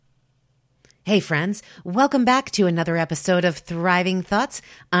Hey friends, welcome back to another episode of Thriving Thoughts.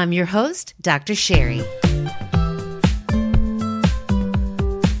 I'm your host, Dr. Sherry. We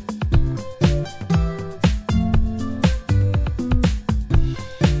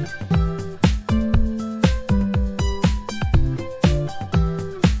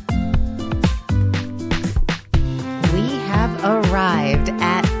have arrived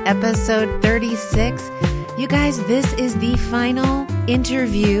at episode 36. You guys, this is the final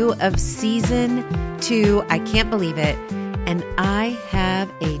interview of season 2. I can't believe it. And I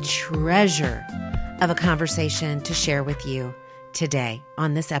have a treasure of a conversation to share with you today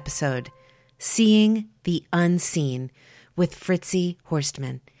on this episode, Seeing the Unseen with Fritzi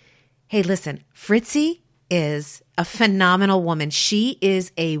Horstman. Hey, listen, Fritzi is a phenomenal woman. She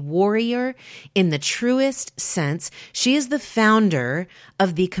is a warrior in the truest sense. She is the founder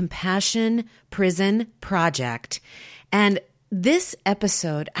of the Compassion Prison Project. And this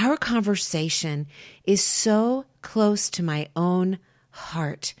episode, our conversation, is so close to my own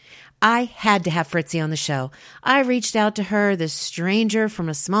heart. I had to have Fritzi on the show. I reached out to her, this stranger from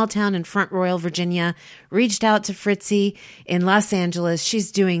a small town in Front Royal, Virginia, reached out to Fritzi in Los Angeles.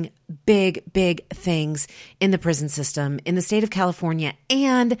 She's doing big, big things in the prison system in the state of California,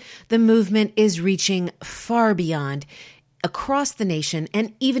 and the movement is reaching far beyond across the nation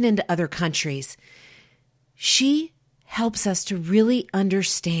and even into other countries. She helps us to really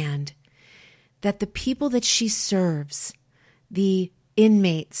understand that the people that she serves, the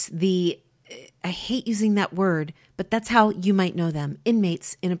inmates, I hate using that word, but that's how you might know them,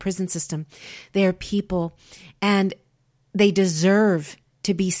 inmates in a prison system. They are people and they deserve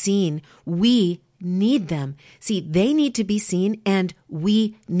to be seen. We need them. See, they need to be seen and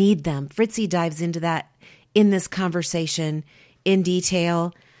we need them. Fritzi dives into that in this conversation in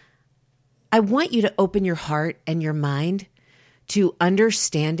detail. I want you to open your heart and your mind to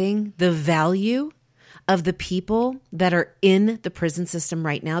understanding the value of the people that are in the prison system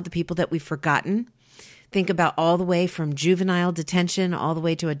right now, the people that we've forgotten. Think about all the way from juvenile detention all the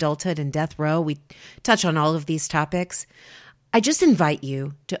way to adulthood and death row. We touch on all of these topics. I just invite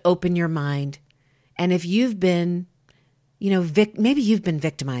you to open your mind. And if you've been, maybe you've been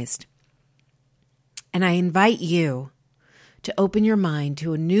victimized. And I invite you to open your mind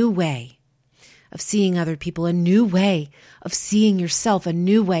to a new way of seeing other people, a new way of seeing yourself, a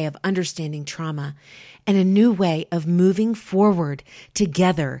new way of understanding trauma, and a new way of moving forward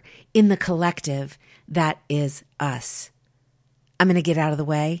together in the collective that is us. I'm going to get out of the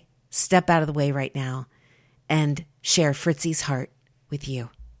way, step out of the way right now, and share Fritzi's heart with you.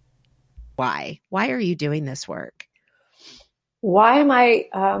 Why? Why are you doing this work? Why am I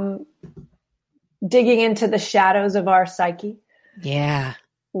digging into the shadows of our psyche? Yeah.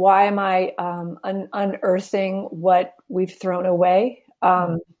 Why am I unearthing what we've thrown away?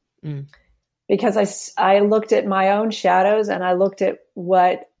 Because I looked at my own shadows and I looked at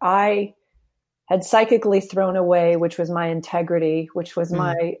what I had psychically thrown away, which was my integrity, which was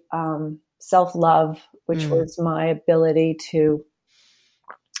my self-love, which was my ability to,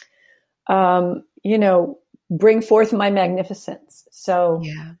 bring forth my magnificence. So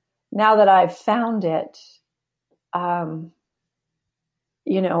now that I've found it,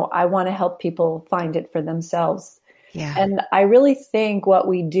 I want to help people find it for themselves. Yeah. And I really think what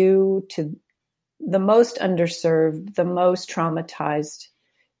we do to the most underserved, the most traumatized,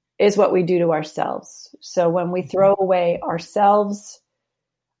 is what we do to ourselves. So when we throw away ourselves,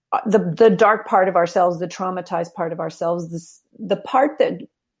 the dark part of ourselves, the traumatized part of ourselves, the part that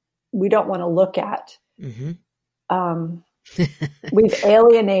we don't want to look at, we've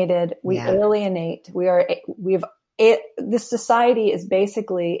alienated, alienate, this society is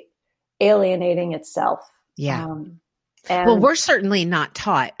basically alienating itself. Yeah. Well, we're certainly not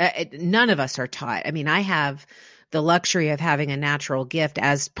taught. None of us are taught. I mean, I have the luxury of having a natural gift,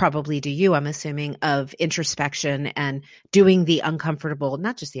 as probably do you, I'm assuming, of introspection and doing the uncomfortable,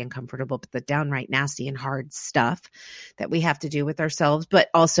 not just the uncomfortable, but the downright nasty and hard stuff that we have to do with ourselves, but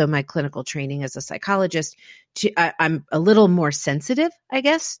also my clinical training as a psychologist. I'm a little more sensitive, I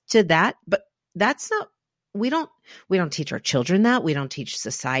guess, to that, but that's not, we don't teach our children that. We don't teach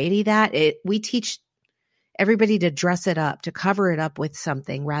society that. We teach everybody to dress it up, to cover it up with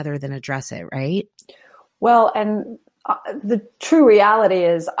something rather than address it, right? Well, and the true reality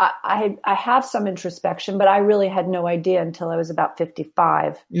is I have some introspection, but I really had no idea until I was about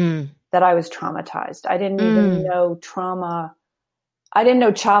 55 that I was traumatized. I didn't even know trauma. I didn't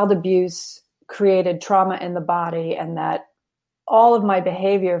know child abuse created trauma in the body, and that all of my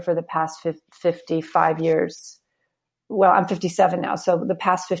behavior for the past 55 years, well, I'm 57 now. So the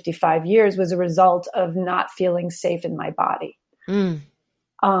past 55 years was a result of not feeling safe in my body.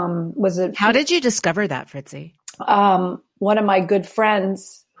 How did you discover that, Fritzi? One of my good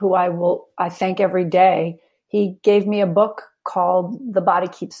friends, who I thank every day, he gave me a book called The Body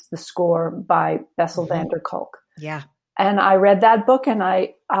Keeps the Score by Bessel van der Kolk. Yeah. And I read that book, and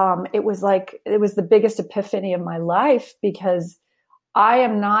it was the biggest epiphany of my life, because I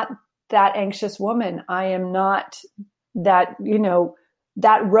am not that anxious woman. I am not that,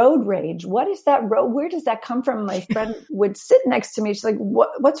 that road rage. What is that road? Where does that come from? My friend would sit next to me. She's like,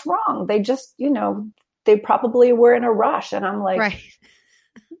 what's wrong? They just, they probably were in a rush. And I'm like, right.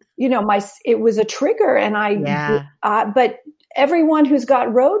 It was a trigger, and but everyone who's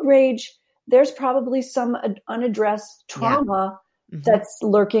got road rage, there's probably some unaddressed trauma that's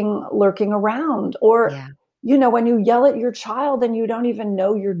lurking around. Or, when you yell at your child and you don't even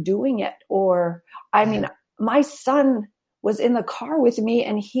know you're doing it. Or, mean, my son was in the car with me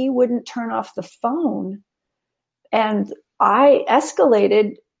and he wouldn't turn off the phone. And I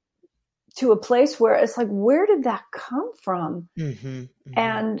escalated to a place where it's like, where did that come from?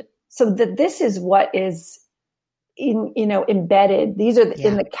 And so this is what is embedded. These are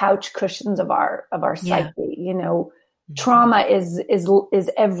in the couch cushions of our psyche. Trauma is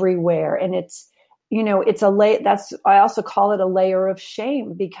everywhere, and it's I also call it a layer of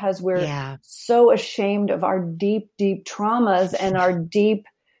shame, because we're so ashamed of our deep traumas and our deep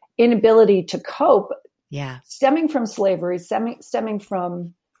inability to cope. Stemming from slavery, stemming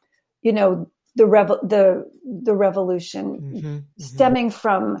from the revolution, stemming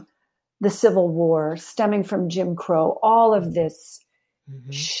from the Civil War, stemming from Jim Crow, all of this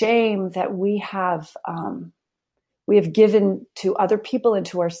shame that we have given to other people and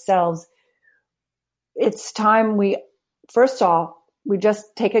to ourselves. It's time we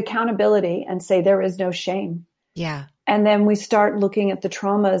just take accountability and say there is no shame. Yeah. And then we start looking at the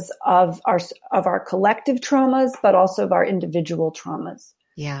traumas of our collective traumas, but also of our individual traumas.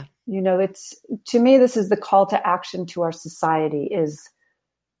 Yeah. To me, this is the call to action to our society is,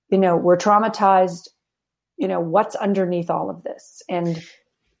 we're traumatized, what's underneath all of this? And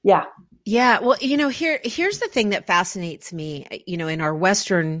yeah. Well, here's the thing that fascinates me, in our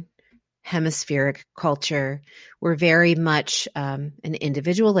Western hemispheric culture, we're very much an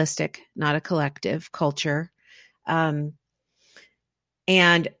individualistic, not a collective culture. And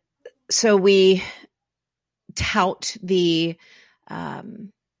so we tout the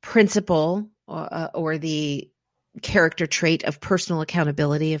principle or the character trait of personal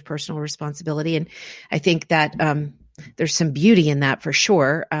accountability, of personal responsibility. And I think that there's some beauty in that for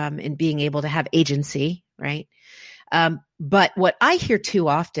sure, in being able to have agency, right? But what I hear too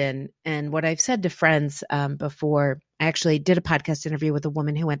often, and what I've said to friends before, I actually did a podcast interview with a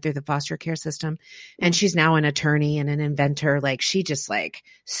woman who went through the foster care system, and she's now an attorney and an inventor. Like, she just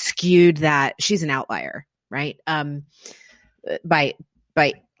skewed that. She's an outlier, right? By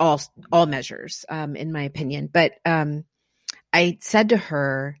all measures, in my opinion. But I said to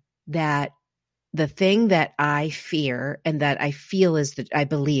her that the thing that I fear and that I feel is I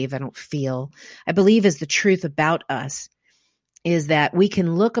believe is the truth about us is that we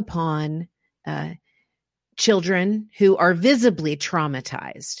can look upon children who are visibly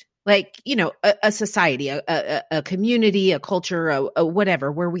traumatized, like, a society, a community, a culture, a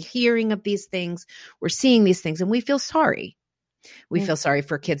whatever, where we're hearing of these things, we're seeing these things, and we feel sorry. We feel sorry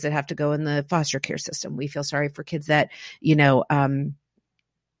for kids that have to go in the foster care system. We feel sorry for kids that,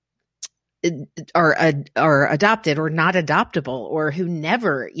 are adopted or not adoptable, or who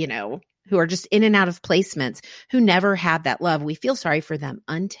never, who are just in and out of placements, who never had that love. We feel sorry for them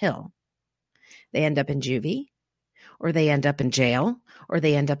until they end up in juvie, or they end up in jail, or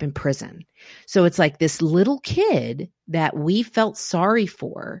they end up in prison. So it's like this little kid that we felt sorry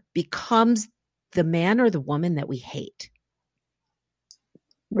for becomes the man or the woman that we hate.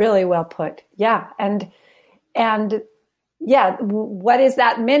 Really well put. Yeah. And yeah, what is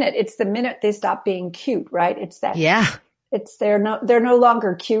that minute? It's the minute they stop being cute, right? It's that. Yeah. They're no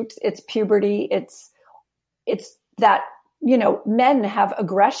longer cute. It's puberty. It's that, men have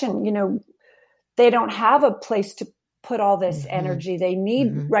aggression, they don't have a place to put all this energy. They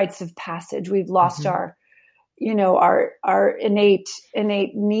need rites of passage. We've lost our innate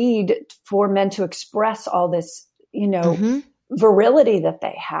need for men to express all this, virility that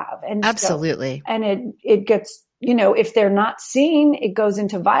they have. And absolutely. It gets, if they're not seen, it goes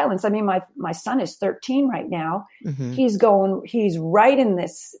into violence. I mean, my son is 13 right now. He's right in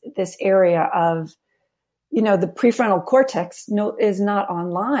this area of, the prefrontal cortex is not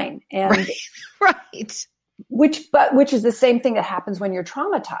online. And right. Which is the same thing that happens when you're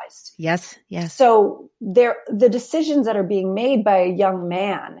traumatized. Yes. So the decisions that are being made by a young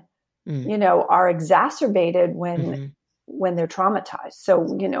man, are exacerbated when when they're traumatized.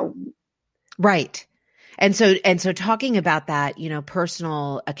 So, right. And so talking about that,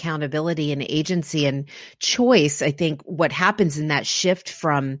 personal accountability and agency and choice, I think what happens in that shift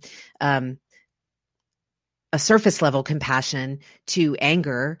from a surface level compassion to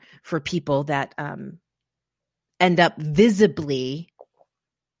anger for people that end up visibly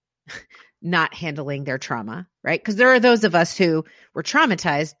not handling their trauma, right? Because there are those of us who were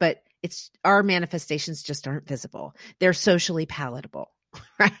traumatized, but it's our manifestations just aren't visible. They're socially palatable,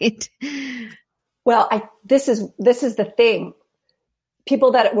 right? Well, this is the thing.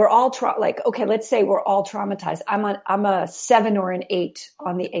 People that we're all okay, let's say we're all traumatized. I'm a 7 or an 8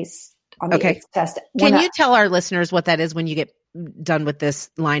 on the ACE ACE test. Can you tell our listeners what that is when you get done with this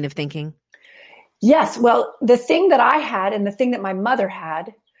line of thinking? Yes. Well, the thing that I had and the thing that my mother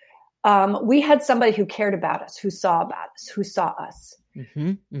had, we had somebody who cared about us, who saw us.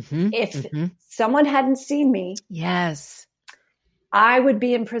 Mm-hmm, mm-hmm, if someone hadn't seen me, yes, I would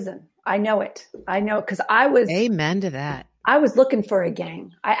be in prison. I know it. Because I was. Amen to that. I was looking for a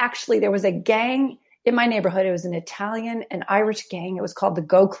gang. There was a gang in my neighborhood. It was an Italian and Irish gang. It was called the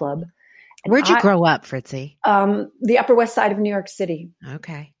Go Club. And where'd you grow up, Fritzi? The Upper West Side of New York City.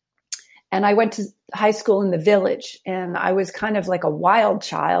 Okay. And I went to high school in the Village, and I was kind of like a wild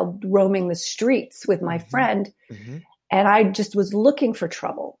child roaming the streets with my friend. Mm-hmm. And I just was looking for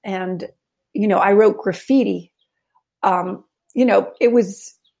trouble. And, I wrote graffiti. It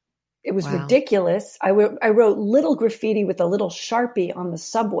was wow. Ridiculous. I wrote little graffiti with a little Sharpie on the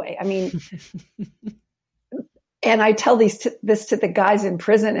subway. I mean, and I tell this to the guys in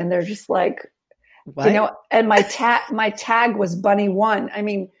prison, and they're just like, what? And my tag was Bunny 1. I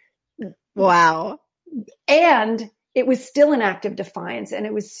mean, wow. And it was still an act of defiance, and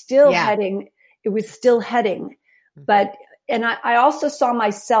it was still heading. But, and I also saw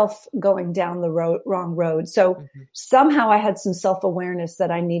myself going down the wrong road. So somehow I had some self-awareness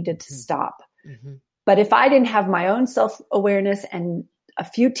that I needed to stop. Mm-hmm. But if I didn't have my own self-awareness and a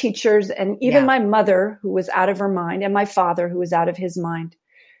few teachers and even my mother, who was out of her mind, and my father, who was out of his mind,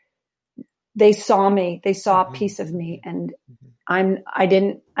 they saw me, they saw a piece of me, and I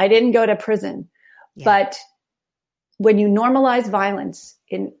didn't go to prison. But when you normalize violence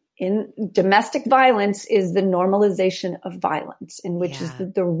in domestic violence is the normalization of violence, in which is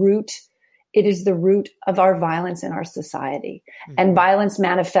the root. It is the root of our violence in our society. Mm-hmm. And violence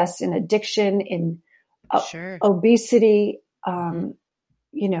manifests in addiction, in obesity, crime,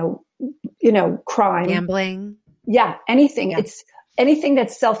 gambling. Yeah. Anything. It's anything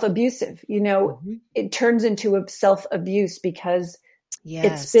that's self-abusive, it turns into a self-abuse because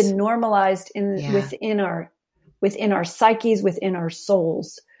it's been normalized within our psyches, within our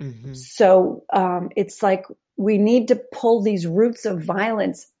souls. Mm-hmm. So it's like we need to pull these roots of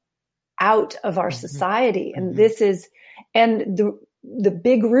violence out of our society. And the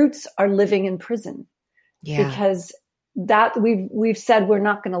big roots are living in prison because that we've said, we're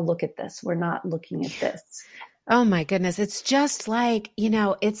not going to look at this. We're not looking at this. Oh my goodness. It's just like,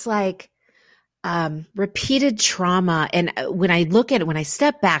 it's like repeated trauma. And when I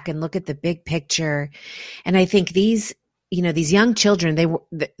step back and look at the big picture, and I think these young children,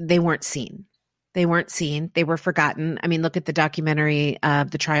 they weren't seen. They weren't seen. They were forgotten. I mean, look at the documentary,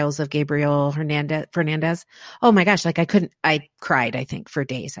 The Trials of Gabriel Fernandez. Oh my gosh. I cried, I think, for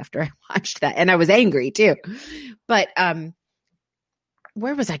days after I watched that. And I was angry too. But,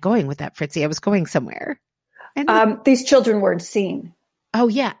 where was I going with that, Fritzi? I was going somewhere. And these children weren't seen. Oh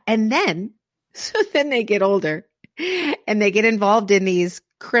yeah. And then they get older and they get involved in these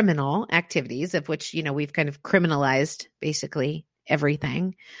criminal activities, of which, we've kind of criminalized basically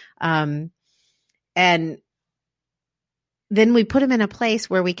everything. And then we put them in a place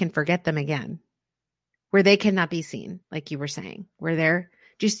where we can forget them again, where they cannot be seen. Like you were saying, where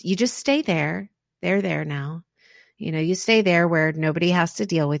you just stay there. They're there now. You stay there where nobody has to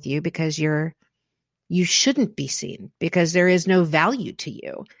deal with you because you shouldn't be seen because there is no value to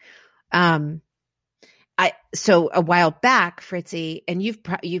you. So a while back, Fritzi, and you've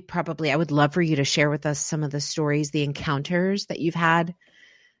probably, I would love for you to share with us some of the stories, the encounters that you've had,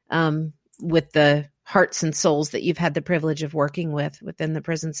 with the hearts and souls that you've had the privilege of working within the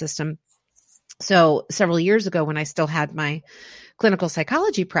prison system. So several years ago, when I still had my clinical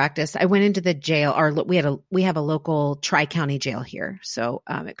psychology practice, I went into the jail. We have a local tri-county jail here. So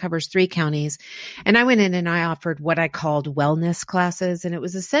it covers 3 counties. And I went in and I offered what I called wellness classes. And it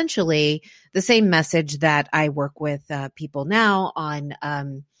was essentially the same message that I work with people now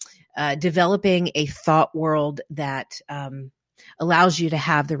on developing a thought world that allows you to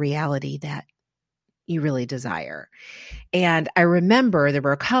have the reality that you really desire. And I remember there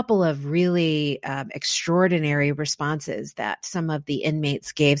were a couple of really extraordinary responses that some of the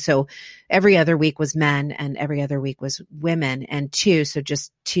inmates gave. So every other week was men and every other week was women, and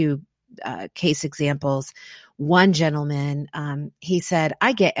just two case examples. One gentleman, he said,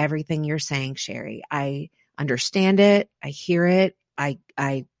 I get everything you're saying, Sherry. I understand it. I hear it. I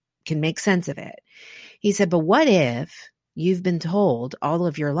can make sense of it. He said, but what if you've been told all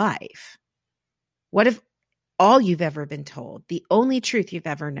of your life? What if all you've ever been told, the only truth you've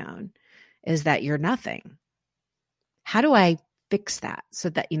ever known, is that you're nothing? How do I fix that? So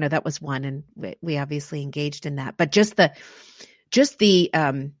that, that was one, and we obviously engaged in that. But just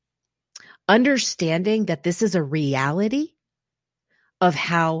the understanding that this is a reality of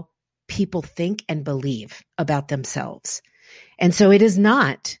how people think and believe about themselves. And so it is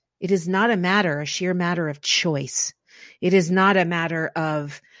not a sheer matter of choice. It is not a matter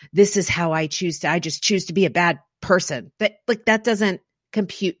of, this is how I just choose to be a bad person. That doesn't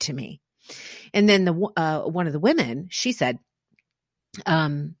compute to me. And then one of the women, she said,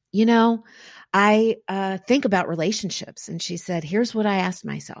 I think about relationships. And she said, here's what I ask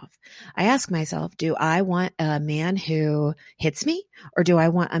myself. I ask myself, do I want a man who hits me, or do I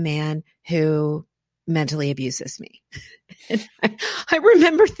want a man who mentally abuses me? And I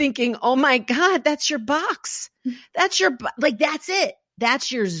remember thinking, oh my God, that's your box. That's it.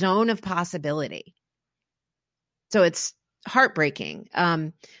 That's your zone of possibility. So it's heartbreaking.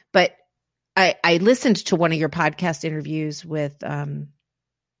 But I listened to one of your podcast interviews with,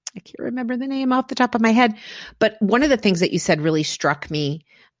 I can't remember the name off the top of my head, but one of the things that you said really struck me,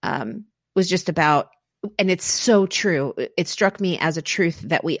 was just about, and it's so true. It struck me as a truth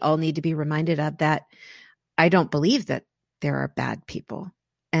that we all need to be reminded of, that I don't believe that there are bad people.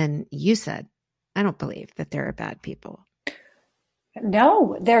 And you said, I don't believe that there are bad people.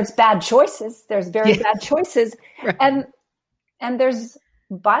 No, there's bad choices. There's very bad choices. Right. And there's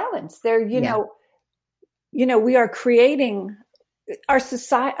violence there. You know, we are creating our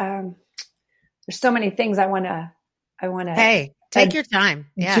society. There's so many things I want to. Hey, take your time.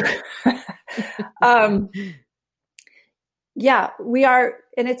 Yeah. We are.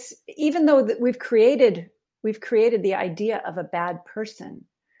 And it's, even though that we've created the idea of a bad person.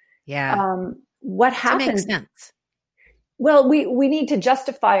 Yeah. What happens? Makes sense. Well, we need to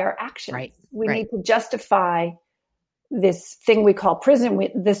justify our actions. Right. We need to justify this thing we call prison,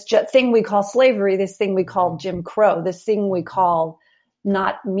 this thing we call slavery, this thing we call Jim Crow, this thing we call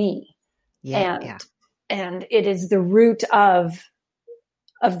not me. And it is the root of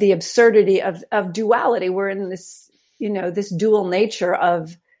the absurdity of duality. We're in this, this dual nature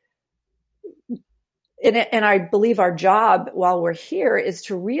of, and I believe our job while we're here is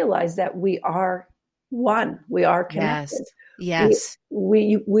to realize that we are one. We are connected. Yes.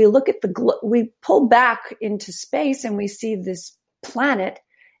 We look at we pull back into space and we see this planet,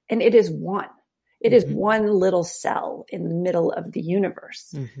 and it is one. It is one little cell in the middle of the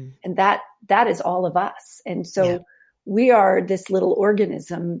universe. Mm-hmm. And that is all of us. And so we are this little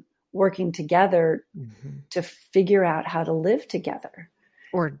organism working together to figure out how to live together.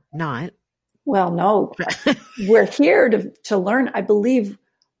 Or not. Well, no, we're here to learn. I believe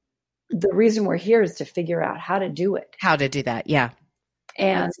the reason we're here is to figure out how to do it. How to do that. Yeah.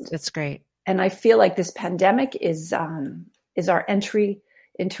 And that's great. And I feel like this pandemic is our entry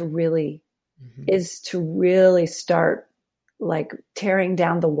into really, is to really start like tearing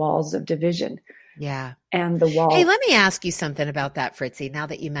down the walls of division. Yeah. And the wall. Hey, let me ask you something about that, Fritzy, now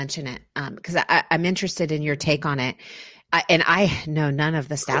that you mention it, because I'm interested in your take on it. And I know none of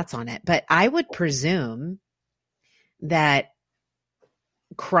the stats on it, but I would presume that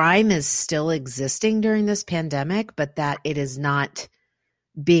crime is still existing during this pandemic, but that it is not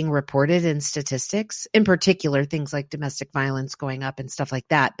being reported in statistics, in particular, things like domestic violence going up and stuff like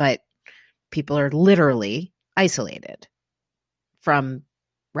that. But people are literally isolated from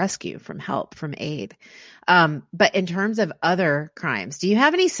rescue, from help, from aid. But in terms of other crimes, do you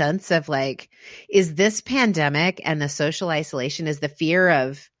have any sense of is this pandemic and the social isolation, is the fear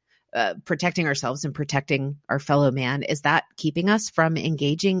of protecting ourselves and protecting our fellow man, is that keeping us from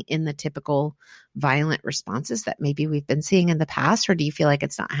engaging in the typical violent responses that maybe we've been seeing in the past? Or do you feel like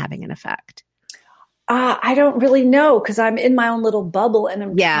it's not having an effect? I don't really know, because I'm in my own little bubble,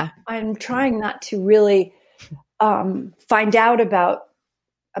 and I'm trying not to really find out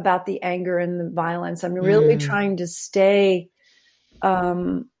about the anger and the violence. I'm really trying to stay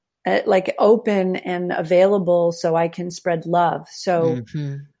open and available so I can spread love. So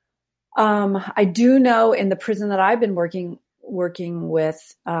I do know in the prison that I've been working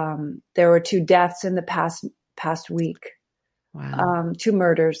with, there were 2 deaths in the past week. Wow. 2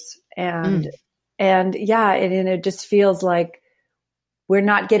 murders, and And it just feels like we're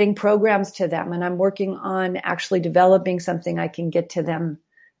not getting programs to them. And I'm working on actually developing something I can get to them,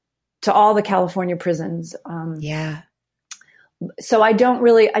 to all the California prisons. So I don't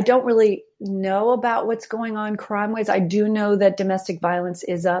really know about what's going on crime-wise. I do know that domestic violence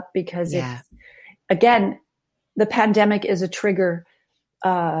is up because again, the pandemic is a trigger.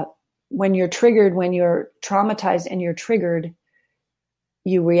 When you're triggered, when you're traumatized and you're triggered,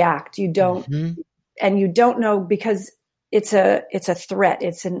 you react. You don't, and you don't know, because it's a threat.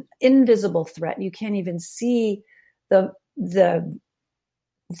 It's an invisible threat. You can't even see the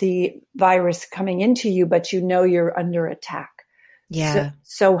virus coming into you, but you know you're under attack.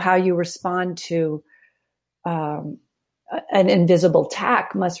 So how you respond to an invisible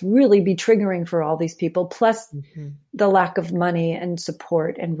attack must really be triggering for all these people, plus the lack of money and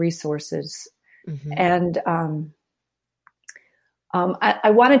support and resources. And I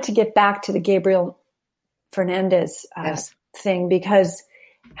wanted to get back to the Gabriel Fernandez thing, because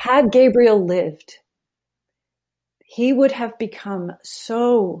had Gabriel lived, he would have become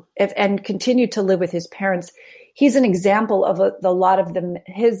and continued to live with his parents. He's an example of a lot of them.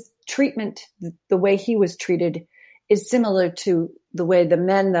 His treatment, the way he was treated, is similar to the way the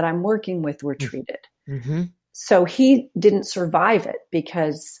men that I'm working with were treated. So he didn't survive it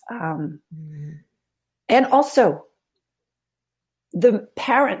because, and also the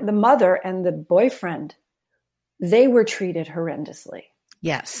mother and the boyfriend, they were treated horrendously.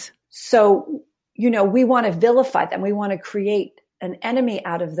 Yes. So, we want to vilify them. We want to create an enemy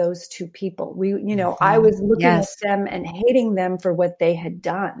out of those two people. I was looking at them and hating them for what they had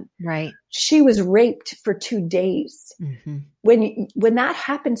done. Right. She was raped for 2 days. When that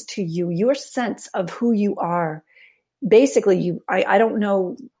happens to you, your sense of who you are, basically I don't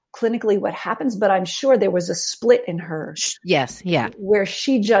know clinically what happens, but I'm sure there was a split in her. Yes. Yeah. Where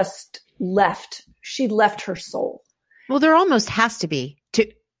she just left her soul. Well, there almost has to be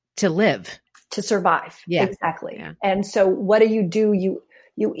to live. To survive. Yeah. Exactly. Yeah. And so what do? You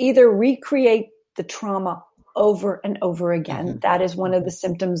either recreate the trauma over and over again. That is one of the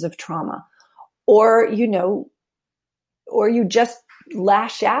symptoms of trauma. Or, or you just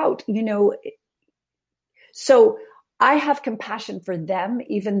lash out, So I have compassion for them,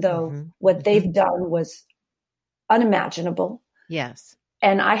 even though what they've done was unimaginable. Yes.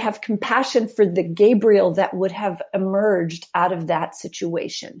 And I have compassion for the Gabriel that would have emerged out of that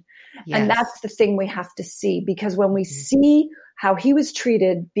situation. Yes. And that's the thing we have to see, because when we see how he was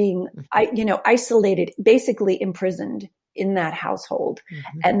treated, being, isolated, basically imprisoned in that household,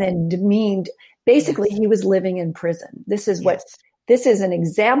 and then demeaned, basically he was living in prison. This is this is an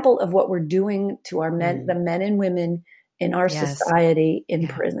example of what we're doing to our men, the men and women in our society in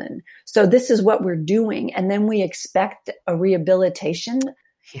prison. So this is what we're doing. And then we expect a rehabilitation.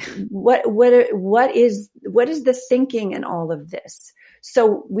 Yeah. What is the thinking in all of this?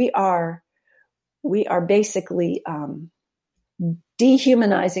 So we are basically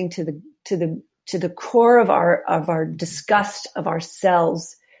dehumanizing to the core of our disgust of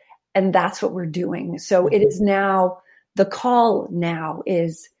ourselves. And that's what we're doing. So it is now, the call now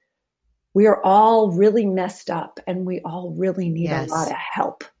is, we are all really messed up and we all really need a lot of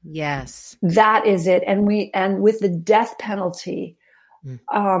help. Yes. That is it. And with the death penalty,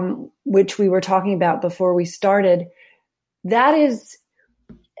 which we were talking about before we started, that is,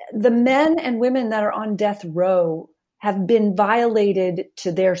 the men and women that are on death row have been violated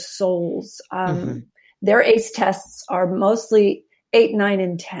to their souls. Their ACE tests are mostly 8, 9,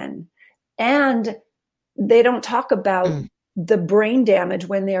 and 10. And they don't talk about the brain damage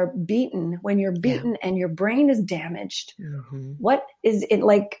when they're beaten, when you're beaten and your brain is damaged. What is it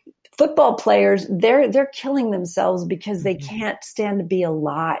like? Football players, they're killing themselves because they can't stand to be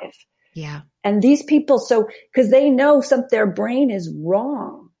alive. Yeah. And these people, because they know their brain is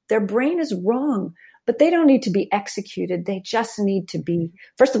wrong. Their brain is wrong, but they don't need to be executed. They just need to be,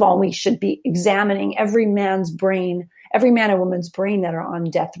 first of all, we should be examining every man and woman's brain that are on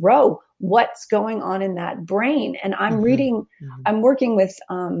death row. What's going on in that brain? And I'm I'm working with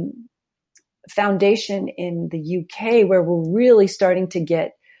foundation in the UK where we're really starting to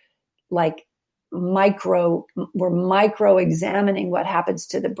get we're micro examining what happens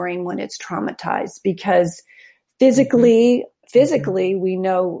to the brain when it's traumatized, because physically we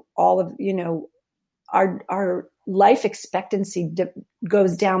know all of, our life expectancy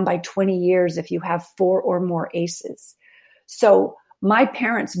goes down by 20 years if you have 4 or more ACEs. So my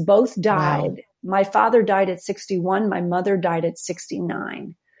parents both died. Wow. My father died at 61. My mother died at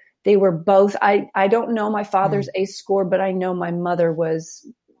 69. They were both, I don't know my father's ACE score, but I know my mother was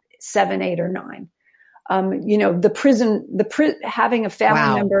 7, 8, or 9. Having a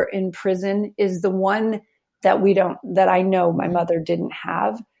family member in prison is the one that I know my mother didn't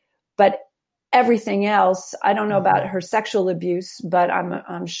have, but everything else, I don't know about her sexual abuse, but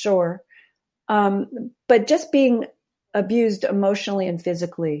I'm sure. But just being abused emotionally and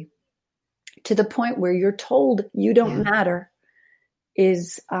physically to the point where you're told you don't matter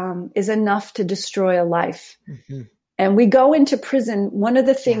is enough to destroy a life. Mm-hmm. And we go into prison. One of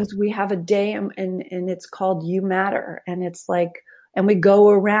the things we have a day and it's called You Matter. And it's like, and we go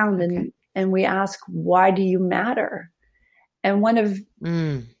around and we ask, why do you matter? And when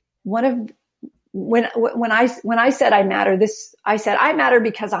I said I matter, I said, I matter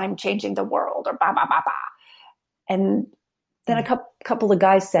because I'm changing the world or blah, blah, blah, blah. And then a couple of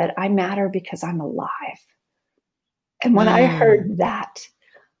guys said, I matter because I'm alive. And when I heard that,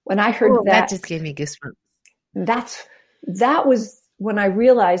 that just gave me goosebumps. That was when I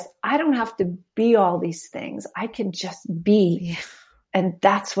realized I don't have to be all these things. I can just be. Yeah. And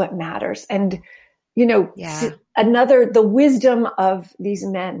that's what matters. And, the wisdom of these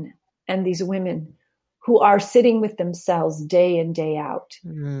men and these women who are sitting with themselves day in, day out.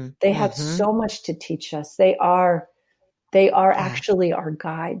 Mm-hmm. They have so much to teach us. They are actually our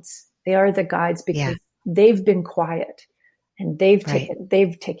guides. They are the guides because they've been quiet and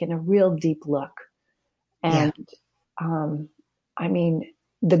they've taken a real deep look. And,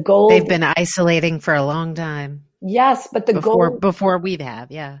 the goal, they've been isolating for a long time. Yes. But before we'd have,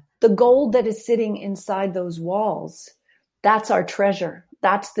 the gold that is sitting inside those walls, that's our treasure.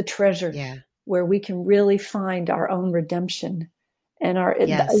 That's the treasure where we can really find our own redemption and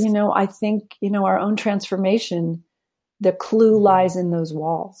I think, our own transformation. The clue lies in those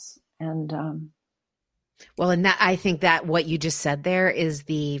walls. And, and that, I think that what you just said there is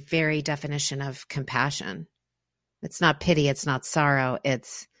the very definition of compassion. It's not pity. It's not sorrow.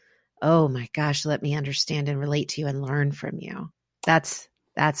 It's, oh my gosh, let me understand and relate to you and learn from you. That's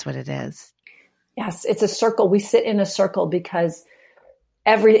what it is. Yes. It's a circle. We sit in a circle because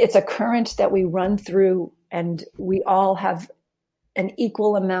it's a current that we run through, and we all have an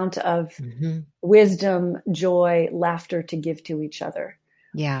equal amount of wisdom, joy, laughter to give to each other.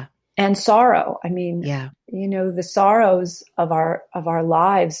 Yeah. And sorrow. The sorrows of our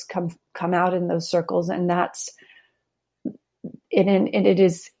lives come out in those circles, and it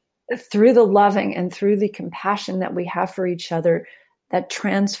is through the loving and through the compassion that we have for each other that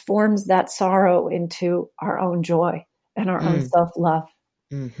transforms that sorrow into our own joy and our own self-love.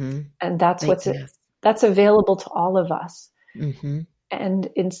 Mm-hmm. And that's that's available to all of us. Mm-hmm. And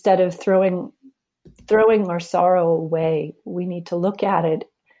instead of throwing our sorrow away, we need to look at it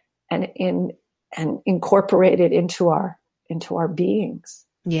and incorporate it into our beings.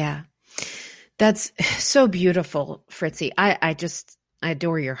 Yeah. That's so beautiful, Fritzi. I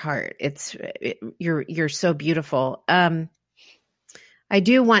adore your heart. You're so beautiful. I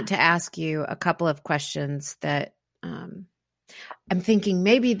do want to ask you a couple of questions that I'm thinking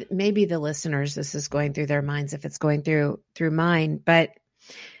maybe the listeners, this is going through their minds if it's going through mine, but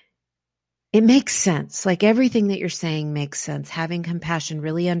it makes sense. Like everything that you're saying makes sense. Having compassion,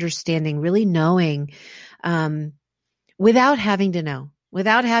 really understanding, really knowing, without having to know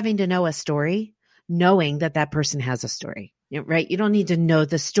a story, knowing that person has a story, right? You don't need to know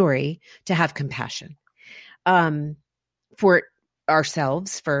the story to have compassion, for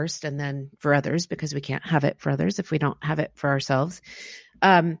ourselves first and then for others, because we can't have it for others if we don't have it for ourselves.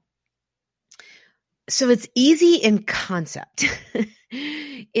 So it's easy in concept.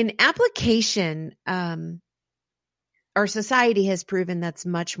 In application, our society has proven that's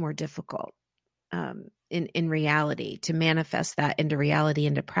much more difficult in reality, to manifest that into reality,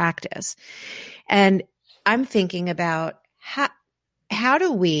 into practice. And I'm thinking about how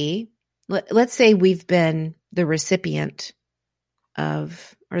do we, let's say we've been the recipient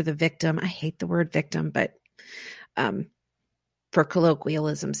of, or the victim, I hate the word victim, but for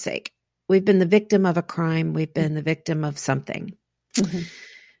colloquialism's sake, we've been the victim of a crime. We've been the victim of something.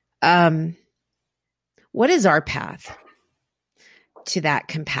 Mm-hmm. What is our path to that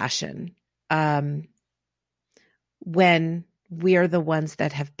compassion when we are the ones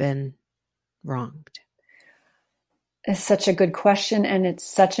that have been wronged? It's such a good question, and it's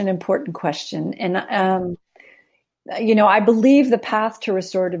such an important question. And, I believe the path to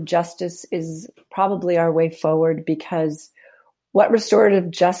restorative justice is probably our way forward, because what restorative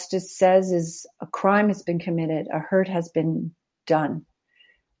justice says is a crime has been committed, a hurt has been done.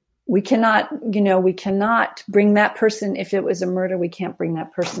 We cannot bring that person. If it was a murder, we can't bring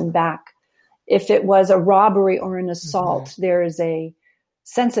that person back. If it was a robbery or an assault, mm-hmm. there is a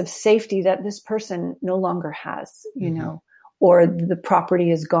sense of safety that this person no longer has, or the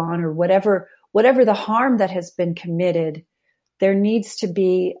property is gone, or whatever whatever the harm that has been committed, there needs to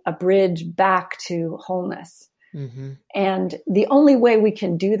be a bridge back to wholeness. Mm-hmm. And the only way we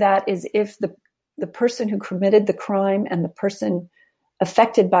can do that is if the person who committed the crime and the person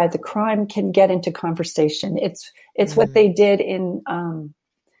affected by the crime can get into conversation. It's mm-hmm. what they did in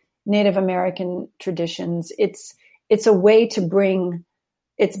Native American traditions. It's a way to bring,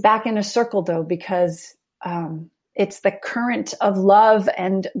 it's back in a circle though, because it's the current of love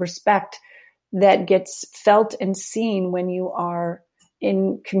and respect that gets felt and seen when you are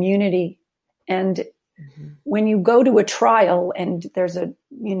in community. And mm-hmm. when you go to a trial and there's a,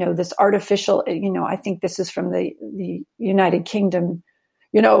 this artificial, I think this is from the United Kingdom,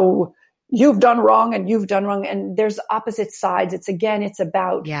 you've done wrong and you've done wrong. And there's opposite sides. It's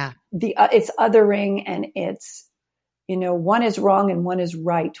about it's othering, and it's, one is wrong and one is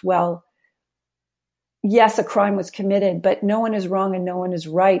right. Well, yes, a crime was committed, but no one is wrong and no one is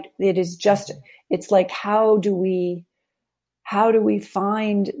right. It is just, it's like, how do we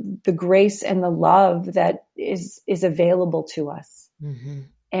find the grace and the love that is available to us? Mm-hmm.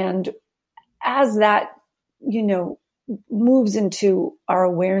 And as that, moves into our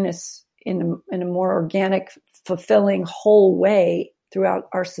awareness in a more organic, fulfilling, whole way throughout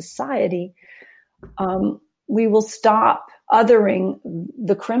our society, we will stop othering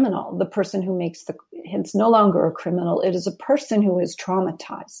the criminal, the person who makes it's no longer a criminal. It is a person who is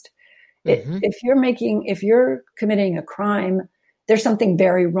traumatized. Mm-hmm. If you're committing a crime, there's something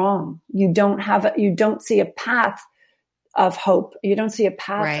very wrong. You don't see a path of hope. You don't see a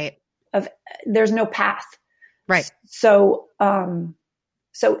path there's no path. Right. So that's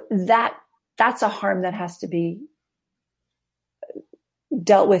a harm that has to be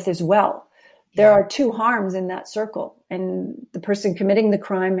dealt with as well. There are two harms in that circle, and the person committing the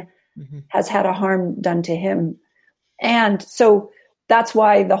crime mm-hmm. has had a harm done to him. And so that's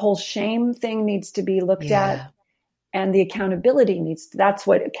why the whole shame thing needs to be looked at, and the accountability that's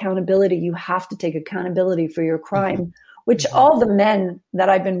what accountability, you have to take accountability for your crime, mm-hmm. which mm-hmm. all the men that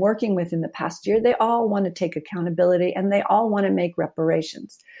I've been working with in the past year, they all want to take accountability and they all want to make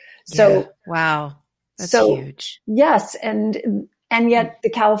reparations. So, wow, that's huge. Yes. And yet the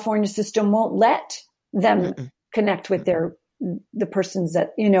California system won't let them mm-mm. connect with the persons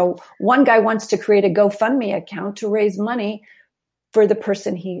that, one guy wants to create a GoFundMe account to raise money for the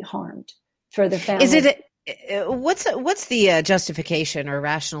person he harmed, for the family. Is it, what's the justification or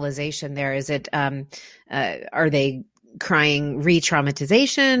rationalization there? Is it, are they crying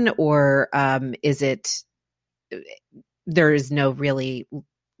re-traumatization, or is it, there is no really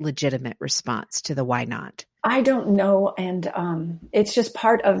legitimate response to the why not? I don't know. And it's just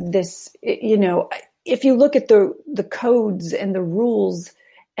part of this, if you look at the codes and the rules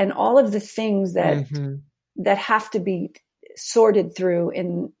and all of the things that mm-hmm. that have to be sorted through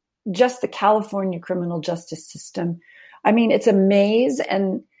in just the California criminal justice system. I mean, it's a maze,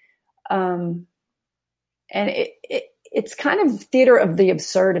 and it's kind of theater of the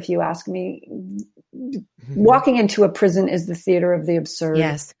absurd, if you ask me. Mm-hmm. Walking into a prison is the theater of the absurd.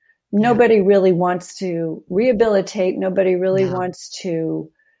 Yes. Nobody really wants to rehabilitate. Nobody really wants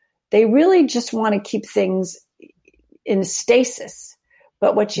to, they really just want to keep things in stasis.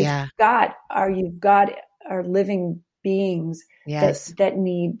 But what you've got are living beings that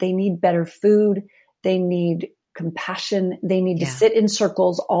need better food. They need compassion. They need to sit in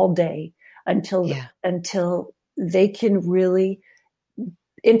circles all day until they can really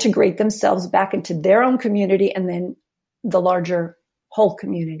integrate themselves back into their own community and then the larger whole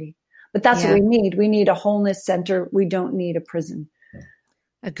community. But that's what we need. We need a wholeness center. We don't need a prison.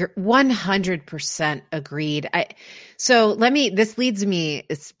 100% agreed. This leads me,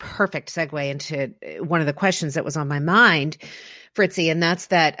 it's perfect segue into one of the questions that was on my mind, Fritzi, and that's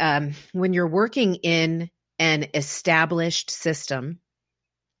that when you're working in an established system,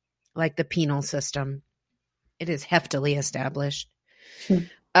 like the penal system, it is heftily established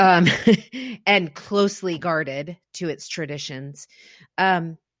and closely guarded to its traditions.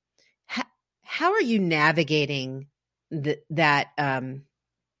 How are you navigating that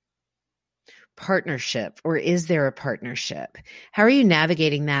partnership, or is there a partnership? How are you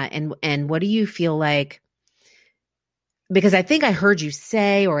navigating that? And what do you feel like? Because I think I heard you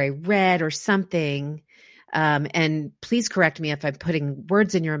say, or I read or something, and please correct me if I'm putting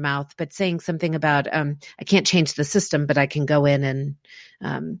words in your mouth, but saying something about, I can't change the system, but I can go in and,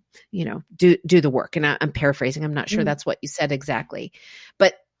 do the work. And I'm paraphrasing. I'm not sure that's what you said exactly,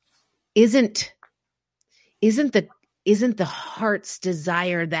 but isn't the heart's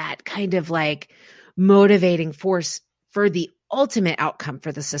desire that kind of like motivating force for the ultimate outcome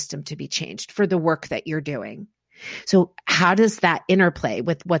for the system to be changed, for the work that you're doing? So how does that interplay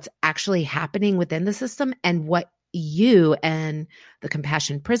with what's actually happening within the system and what you and the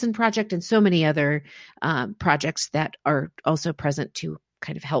Compassion Prison Project and so many other projects that are also present to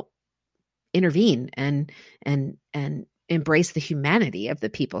kind of help intervene and embrace the humanity of the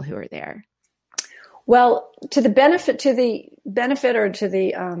people who are there? Well, to the benefit or to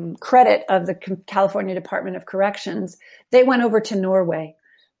the credit of the California Department of Corrections, they went over to Norway.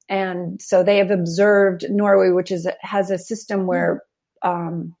 And so they have observed Norway, which has a system where,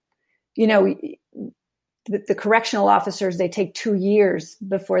 the correctional officers, they take 2 years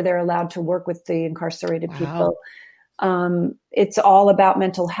before they're allowed to work with the incarcerated people. It's all about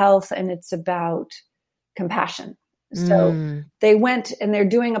mental health and it's about compassion. So they went and they're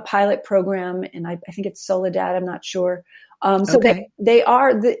doing a pilot program, and I think it's Soledad. I'm not sure. So they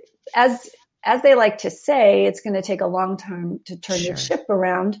are as they like to say, it's going to take a long time to turn the ship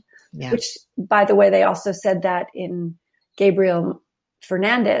around. Yeah. Which, by the way, they also said that in Gabriel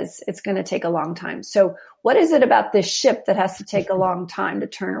Fernandez, it's going to take a long time. So, what is it about this ship that has to take a long time to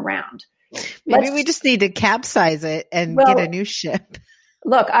turn around? Maybe we just need to capsize it and get a new ship.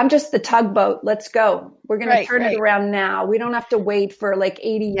 Look, I'm just the tugboat. Let's go. We're going to turn it around now. We don't have to wait for like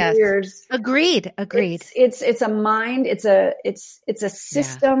 80 years. Agreed. It's a mind. It's a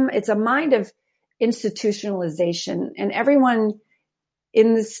system. Yeah. It's a mind of institutionalization, and everyone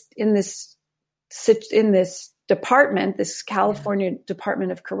in this department, this California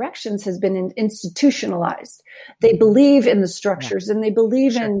Department of Corrections, has been institutionalized. They believe in the structures and they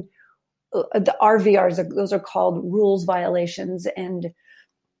believe in the RVRs. Those are called rules violations, and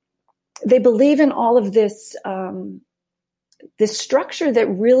they believe in all of this, this structure that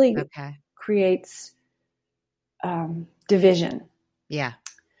really creates division. Yeah.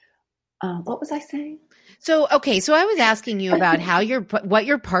 What was I saying? So I was asking you about what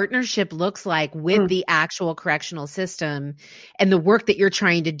your partnership looks like with the actual correctional system and the work that you're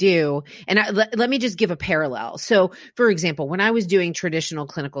trying to do. And let me just give a parallel. So, for example, when I was doing traditional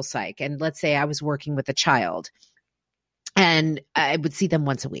clinical psych, and let's say I was working with a child, and I would see them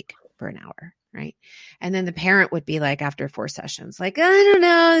once a week for an hour, right? And then the parent would be like, after 4 sessions, like, I don't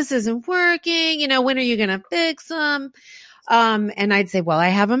know, this isn't working. When are you going to fix them? And I'd say, well, I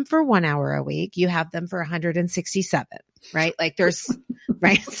have them for 1 hour a week. You have them for 167, right? Like there's,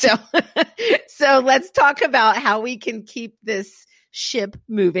 right. So let's talk about how we can keep this ship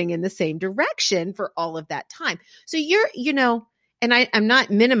moving in the same direction for all of that time. So and I'm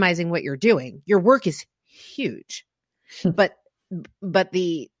not minimizing what you're doing. Your work is huge, but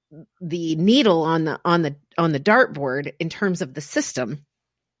the needle on the dartboard in terms of the system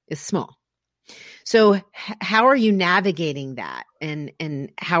is small. So how are you navigating that, and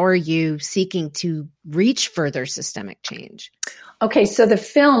how are you seeking to reach further systemic change? Okay, so the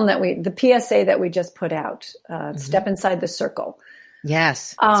film the PSA that we just put out, Step Inside the Circle.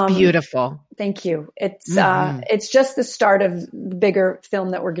 Yes, it's beautiful. Thank you. It's just the start of the bigger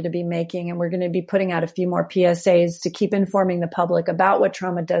film that we're going to be making, and we're going to be putting out a few more PSAs to keep informing the public about what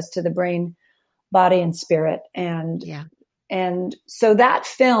trauma does to the brain, body, and spirit. And so that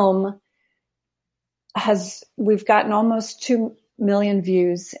film we've gotten almost 2 million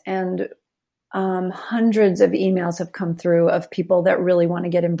views, and hundreds of emails have come through of people that really want to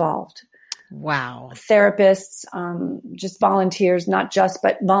get involved. Wow. Therapists, just volunteers,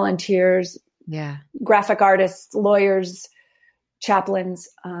 but volunteers. Yeah. Graphic artists, lawyers, chaplains.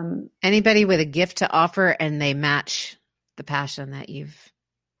 Anybody with a gift to offer, and they match the passion that you've.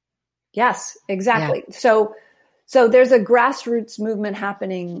 Yes, exactly. Yeah. So there's a grassroots movement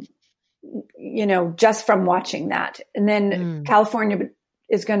happening, just from watching that. And then California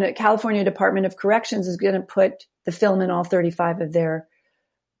Department of Corrections is going to put the film in all 35 of their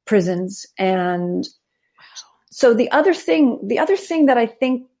prisons. And so the other thing that I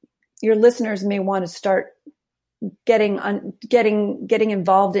think your listeners may want to start getting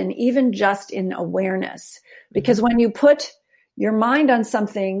involved in, even just in awareness, because when you put your mind on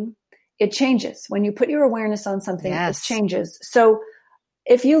something, it changes. When you put your awareness on something, it changes. So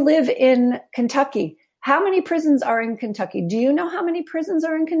if you live in Kentucky, how many prisons are in Kentucky? Do you know how many prisons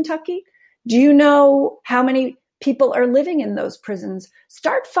are in Kentucky? Do you know how many people are living in those prisons?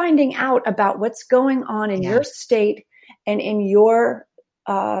 Start finding out about what's going on in your state and in your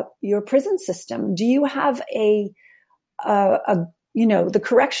prison system. Do you have the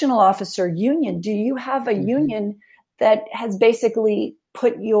correctional officer union? Do you have a union that has basically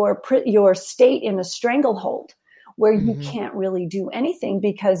put your state in a stranglehold where you can't really do anything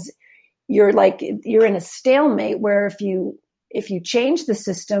because you're in a stalemate where if you change the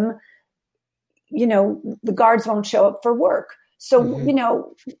system, the guards won't show up for work. So, Mm-hmm.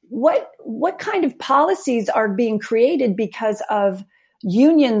 what kind of policies are being created because of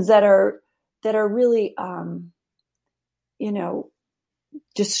unions that are really,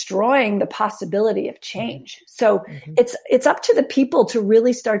 destroying the possibility of change. So Mm-hmm. it's up to the people to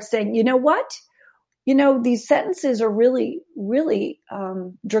really start saying, you know what? These sentences are really, really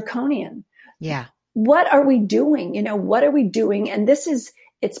draconian. Yeah. What are we doing? What are we doing? And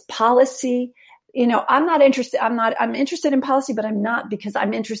it's policy. I'm interested in policy, but I'm not, because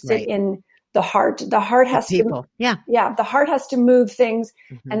I'm interested in the heart. The heart has people. to, the heart has to move things.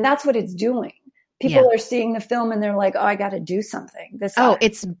 Mm-hmm. And that's what it's doing. People are seeing the film and they're like, oh, I got to do something.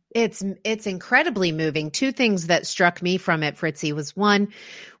 It's incredibly moving. Two things that struck me from it, Fritzi, was one,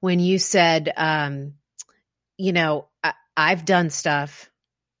 when you said, I've done stuff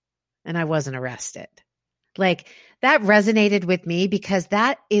and I wasn't arrested. Like, that resonated with me, because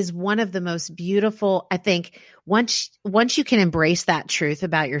that is one of the most beautiful, I think, once you can embrace that truth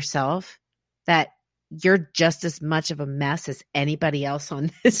about yourself, that you're just as much of a mess as anybody else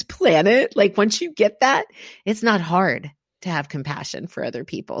on this planet. Like, once you get that, it's not hard to have compassion for other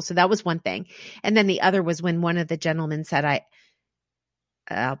people. So that was one thing. And then the other was when one of the gentlemen said,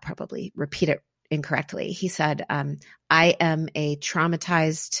 I'll probably repeat it incorrectly. He said, I am a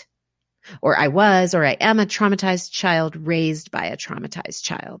traumatized, or I am a traumatized child raised by a traumatized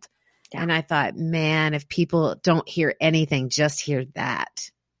child. Yeah. And I thought, man, if people don't hear anything, just hear that.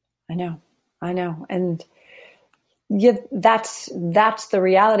 I know. And that's the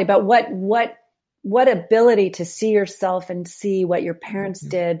reality. But what ability to see yourself and see what your parents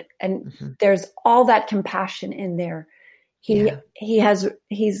did. And there's all that compassion in there.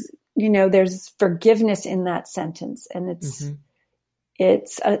 There's forgiveness in that sentence. And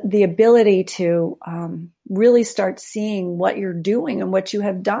it's the ability to really start seeing what you're doing and what you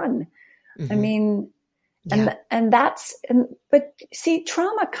have done. I mean, but see,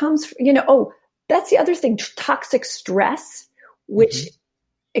 trauma comes, that's the other thing, toxic stress, which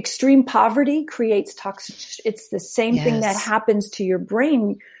extreme poverty creates toxic. It's the same thing that happens to your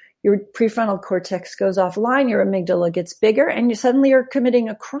brain. Your prefrontal cortex goes offline, your amygdala gets bigger, and you suddenly are committing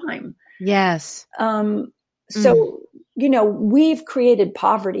a crime. Yes. So, we've created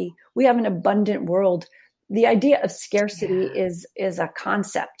poverty. We have an abundant world. The idea of scarcity is a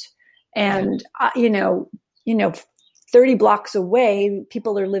concept. And, 30 blocks away,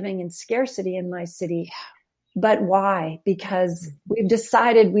 people are living in scarcity in my city. Yeah. But why? Because we've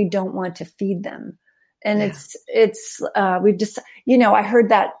decided we don't want to feed them. And we've just, I heard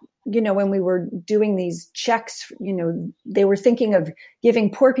that, when we were doing these checks, they were thinking of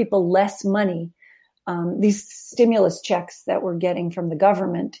giving poor people less money. These stimulus checks that we're getting from the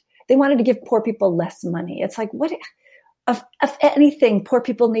government, they wanted to give poor people less money. It's like, what, if anything, poor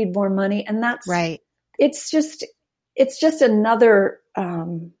people need more money. And that's right. It's just another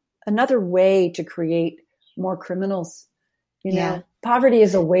way to create more criminals. Poverty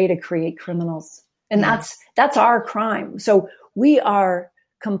is a way to create criminals. And that's our crime. So we are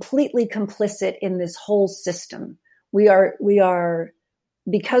completely complicit in this whole system. We are,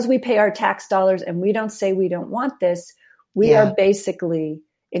 because we pay our tax dollars and we don't say we don't want this, we are basically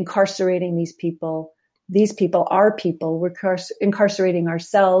incarcerating these people. These people are people. We're incarcerating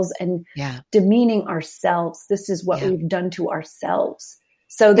ourselves and demeaning ourselves. This is what we've done to ourselves.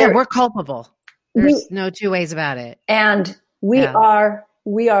 So we're culpable. There's no two ways about it. And we are,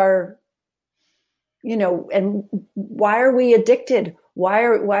 and why are we addicted?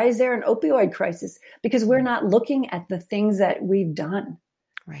 Why is there an opioid crisis? Because we're not looking at the things that we've done.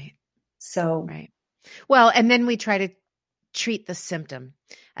 Right. So, right. Well, and then we try to treat the symptom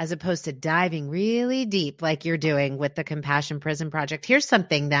as opposed to diving really deep like you're doing with the Compassion Prison Project. Here's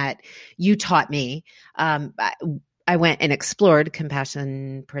something that you taught me. I went and explored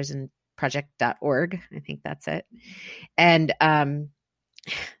compassionprisonproject.org. I think that's it. And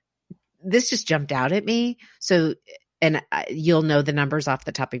this just jumped out at me. So, and you'll know the numbers off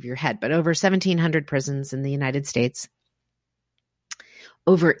the top of your head, but over 1,700 prisons in the United States,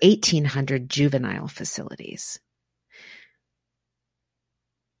 over 1,800 juvenile facilities.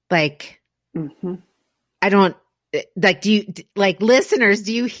 Like, I don't like, do you, like, listeners,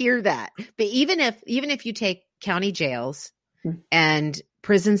 do you hear that? But even if you take county jails and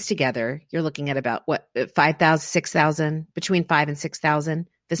prisons together, you're looking at about 5,000, 6,000, between 5,000 and 6,000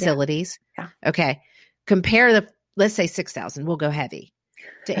 facilities. Yeah. Okay. Compare let's say 6,000, we'll go heavy,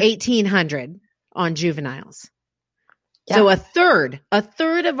 to 1,800 on juveniles. Yeah. So a third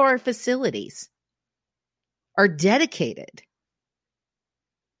of our facilities are dedicated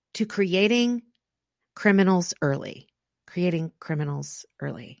to creating criminals early.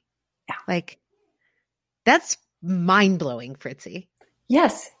 Yeah. Like, that's mind-blowing, Fritzi.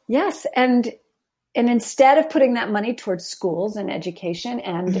 Yes. And instead of putting that money towards schools and education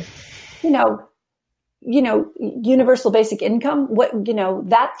and, universal basic income,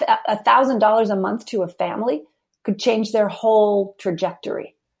 that $1,000 a month to a family could change their whole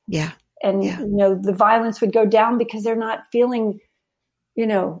trajectory. Yeah. And, the violence would go down because they're not feeling,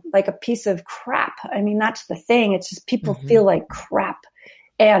 like a piece of crap. I mean, that's the thing. It's just people feel like crap.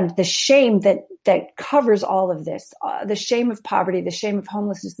 And the shame that covers all of this, the shame of poverty, the shame of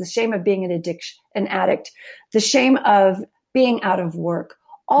homelessness, the shame of being an addict, the shame of being out of work,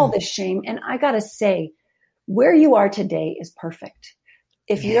 all this shame. And I got to say, where you are today is perfect.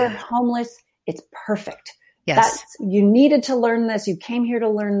 If you're homeless, it's perfect. Yes. You needed to learn this. You came here to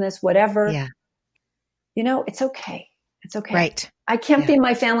learn this, whatever. Yeah. It's okay. It's okay. Right. I can't feed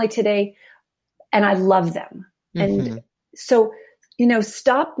my family today, and I love them. And so,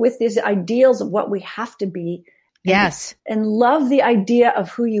 stop with these ideals of what we have to be. Yes. And love the idea of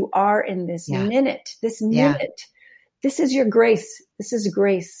who you are in this minute. This minute. This is your grace. This is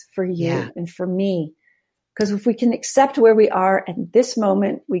grace for you and for me. Because if we can accept where we are at this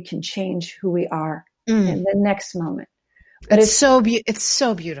moment, we can change who we are in the next moment. But it's so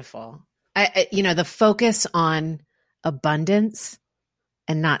beautiful. The focus on abundance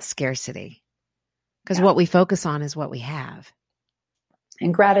and not scarcity, because what we focus on is what we have.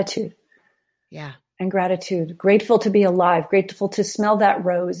 And gratitude. Yeah. And gratitude. Grateful to be alive, grateful to smell that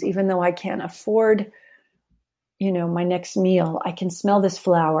rose, even though I can't afford, my next meal. I can smell this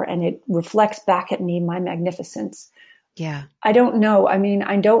flower and it reflects back at me my magnificence. Yeah. I don't know. I mean,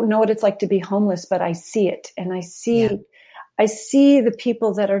 I don't know what it's like to be homeless, but I see it. And I see the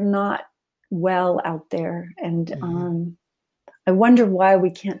people that are not well out there. And I wonder why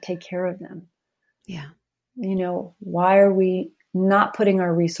we can't take care of them. Yeah. Why are we not putting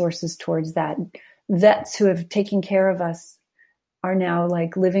our resources towards that? Vets who have taken care of us are now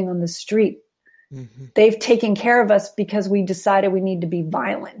like living on the street. They've taken care of us because we decided we need to be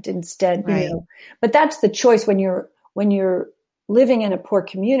violent instead, but that's the choice. When you're living in a poor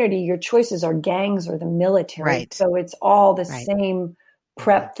community, your choices are gangs or the military. Right. So it's all the same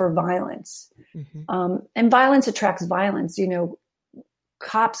prep for violence. And violence attracts violence.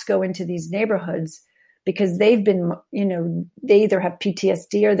 Cops go into these neighborhoods because they've been, they either have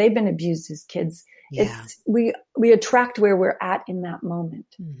PTSD or they've been abused as kids. Yeah. We attract where we're at in that moment.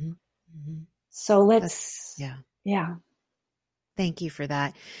 So let's, Thank you for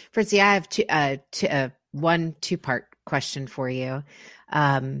that. Fritzi, I have one two-part question for you.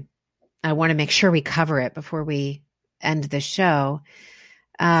 I want to make sure we cover it before we end the show.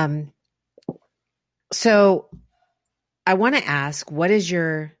 So I want to ask, what is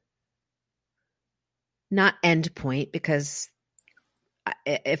your, not end point, because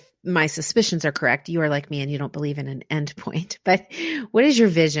if my suspicions are correct, you are like me and you don't believe in an end point, but what is your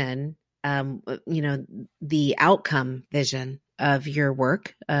vision, the outcome vision of your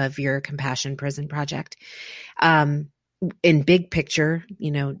work, of your Compassion Prison Project? In big picture,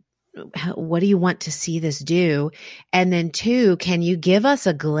 what do you want to see this do? And then 2, can you give us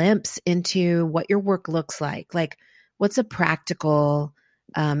a glimpse into what your work looks like? Like, what's a practical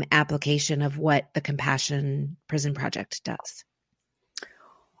application of what the Compassion Prison Project does?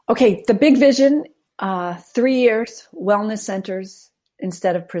 Okay, the big vision, 3 years, wellness centers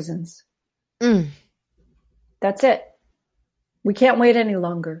instead of prisons. That's it. We can't wait any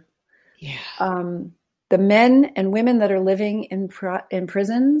longer. Yeah. The men and women that are living in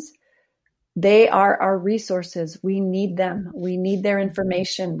prisons, they are our resources. We need them. We need their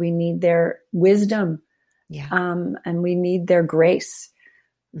information. We need their wisdom. Yeah. And we need their grace.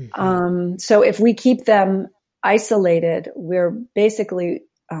 So if we keep them isolated, we're basically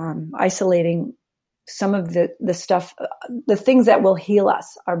isolating some of the stuff, the things that will heal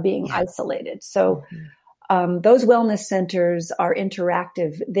us are being isolated. So those wellness centers are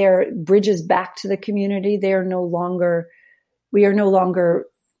interactive. They're bridges back to the community. We are no longer,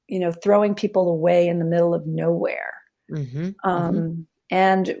 throwing people away in the middle of nowhere.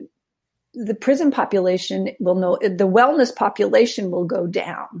 And the prison population will know, the wellness population will go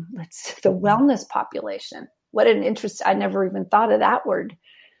down. The wellness population. What an interest. I never even thought of that word.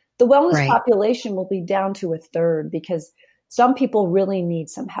 The wellness population will be down to 1/3 because some people really need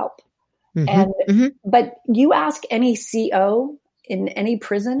some help. But you ask any CO in any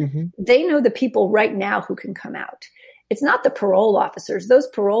prison, they know the people right now who can come out. It's not the parole officers,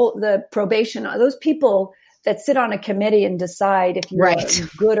 the probation, those people that sit on a committee and decide if you're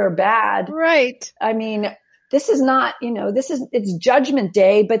good or bad. Right. I mean, this is not, it's judgment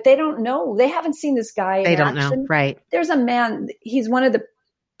day, but they don't know. They haven't seen this guy in action. Know. Right. There's a man, he's one of the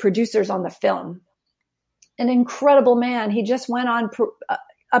producers on the film. an incredible man. He just went on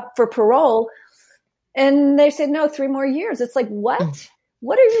up for parole. And they said, no, 3 more years. It's like, what?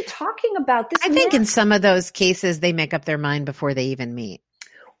 What are you talking about? I think in some of those cases, they make up their mind before they even meet.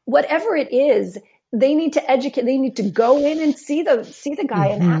 Whatever it is, they need to educate. They need to go in and see the guy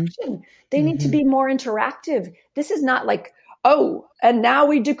in action. They need to be more interactive. This is not like, oh, and now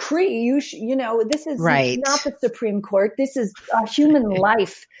we decree this is not the Supreme Court. This is a human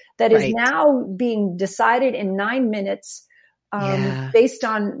life that is now being decided in 9 minutes. Based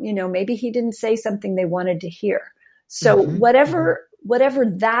on, maybe he didn't say something they wanted to hear. So whatever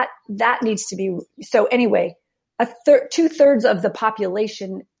that needs to be. So anyway, 2/3 of the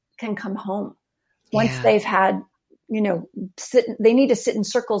population can come home once they've had, they need to sit in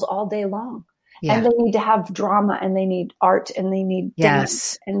circles all day long, and they need to have drama, and they need art, and they need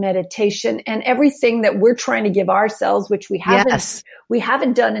dance and meditation and everything that we're trying to give ourselves, which we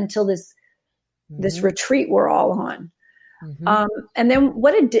haven't done until this retreat we're all on. And then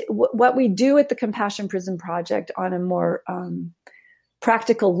what we do at the Compassion Prison Project on a more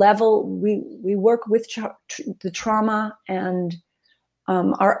practical level, we work with the trauma, and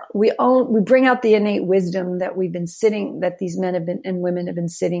we bring out the innate wisdom that that these men and women have been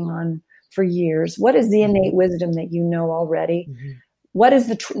sitting on for years. What is the innate wisdom that you know already? What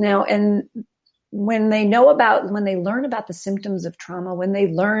is now? And when they learn about the symptoms of trauma, when they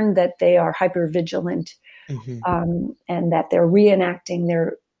learn that they are hypervigilant, and that they're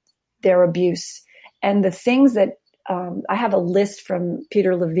reenacting their abuse, and the things that I have a list from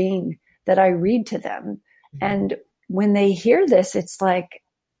Peter Levine that I read to them, and when they hear this, it's like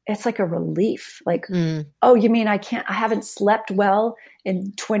a relief. Like, oh, you mean I haven't slept well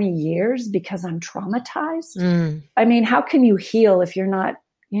in 20 years because I'm traumatized? I mean, how can you heal if you're not,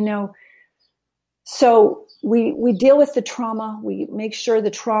 So we deal with the trauma. We make sure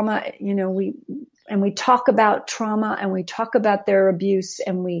the trauma, we talk about trauma, and we talk about their abuse,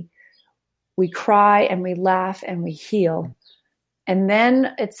 and we cry and we laugh and we heal. And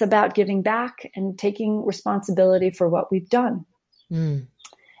then it's about giving back and taking responsibility for what we've done.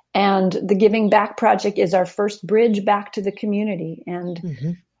 And the Giving Back Project is our first bridge back to the community. And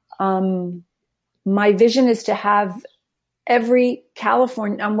my vision is to have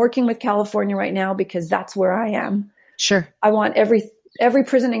I'm working with California right now because that's where I am. Sure. I want every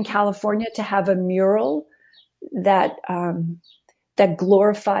prison in California to have a mural that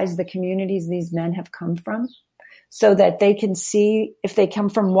glorifies the communities these men have come from, so that they can see, if they come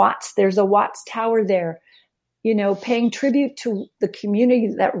from Watts, there's a Watts Tower there, paying tribute to the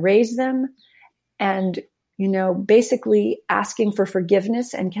community that raised them, and, basically asking for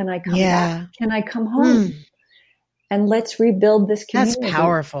forgiveness. And can I come back? Can I come home? And let's rebuild this community. That's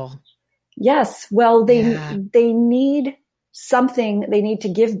powerful. Yes. Well, they need something. They need to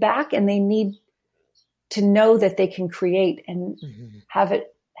give back, and they need to know that they can create and have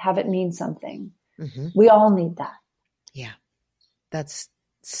it mean something. We all need that. Yeah. That's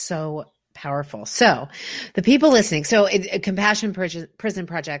so powerful. So the people listening, a Compassion Prison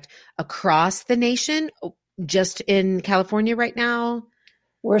Project across the nation, just in California right now?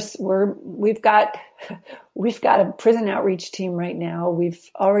 We've got a prison outreach team right now. We've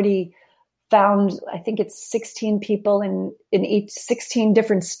already found, I think it's 16 people in each 16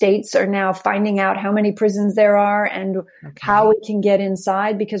 different states are now finding out how many prisons there are and how we can get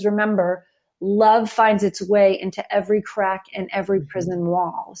inside. Because remember, love finds its way into every crack and every prison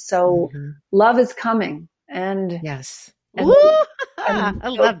wall. So love is coming. And yes. I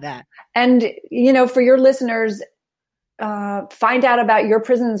love that. And, for your listeners, find out about your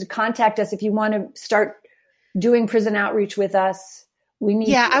prisons, contact us if you want to start doing prison outreach with us.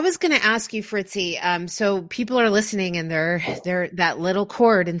 I was going to ask you, Fritzi. So people are listening, and they're that little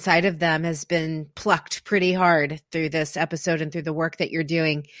cord inside of them has been plucked pretty hard through this episode and through the work that you're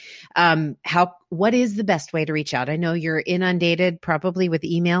doing. What is the best way to reach out? I know you're inundated probably with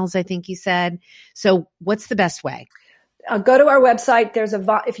emails, I think you said. So what's the best way? Go to our website. There's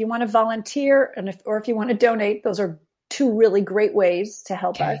if you want to volunteer or if you want to donate, those are 2 really great ways to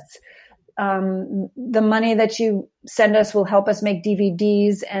help us. The money that you send us will help us make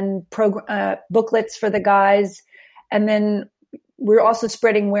DVDs and booklets for the guys. And then we're also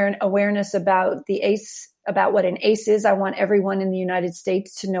spreading awareness about the ACE, about what an ACE is. I want everyone in the United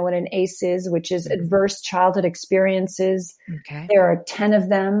States to know what an ACE is, which is Adverse Childhood Experiences. There are 10 of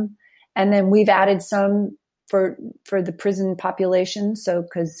them. And then we've added some for the prison population. So,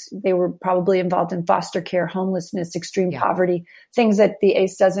 because they were probably involved in foster care, homelessness, extreme poverty, things that the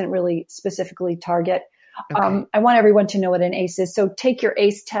ACE doesn't really specifically target. I want everyone to know what an ACE is. So take your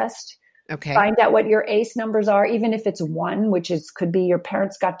ACE test. Okay. Find out what your ACE numbers are, even if it's 1, which could be your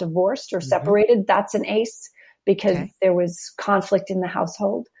parents got divorced or separated. That's an ACE because there was conflict in the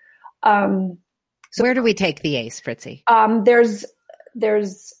household. So where do we take the ACE, Fritzi?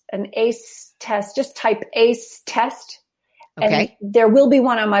 There's an ACE test. Just type ACE test. Okay. And there will be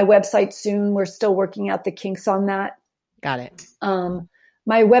one on my website soon. We're still working out the kinks on that. Got it.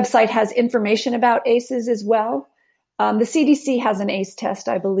 My website has information about ACEs as well. The CDC has an ACE test,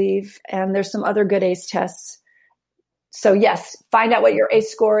 I believe, and there's some other good ACE tests. So yes, find out what your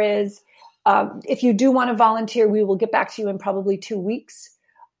ACE score is. If you do want to volunteer, we will get back to you in probably 2 weeks.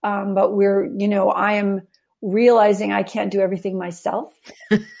 But I am realizing I can't do everything myself.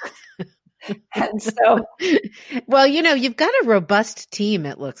 And so, well, you've got a robust team,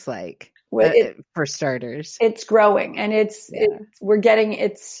 it looks like, for starters. It's growing, and it's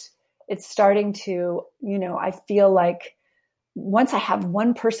starting to, I feel like once I have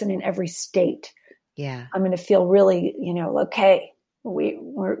one person in every state, I'm going to feel really, okay.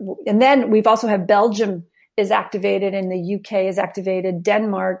 And then we've also have Belgium is activated, and the UK is activated,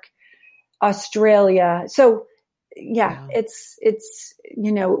 Denmark, Australia. So wow. it's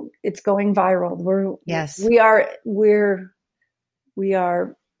going viral. We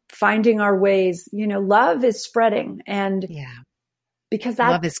are finding our ways. Love is spreading, and because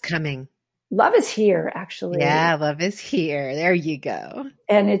love is coming. Love is here, actually. Yeah, love is here. There you go.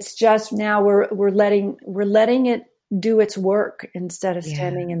 And it's just now we're letting it do its work instead of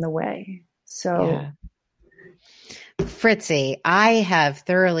standing in the way. So, Fritzi, I have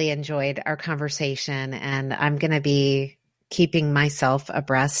thoroughly enjoyed our conversation, and I'm going to be keeping myself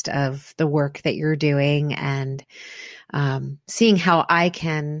abreast of the work that you're doing and seeing how I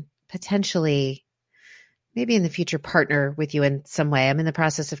can potentially maybe in the future partner with you in some way. I'm in the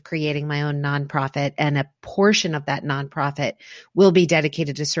process of creating my own nonprofit, and a portion of that nonprofit will be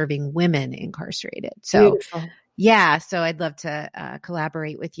dedicated to serving women incarcerated. So beautiful. So I'd love to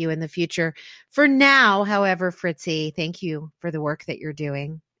collaborate with you in the future. For now, however, Fritzi, thank you for the work that you're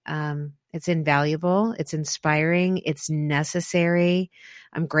doing. It's invaluable. It's inspiring. It's necessary.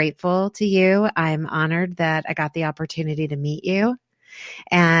 I'm grateful to you. I'm honored that I got the opportunity to meet you.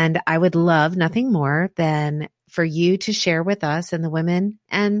 And I would love nothing more than for you to share with us and the women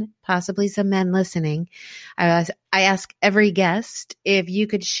and possibly some men listening. I ask every guest if you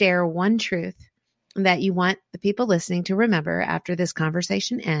could share one truth that you want the people listening to remember after this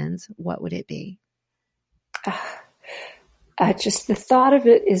conversation ends. What would it be? Just the thought of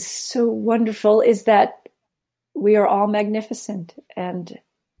it is so wonderful, is that we are all magnificent, and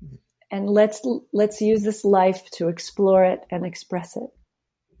let's use this life to explore it and express it.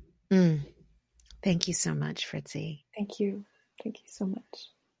 Thank you so much, Fritzi. Thank you. Thank you so much.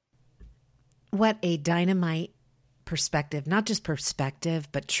 What a dynamite perspective, not just perspective,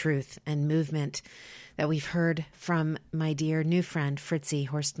 but truth and movement that we've heard from my dear new friend, Fritzi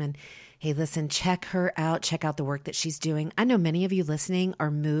Horstman. Hey, listen, check her out. Check out the work that she's doing. I know many of you listening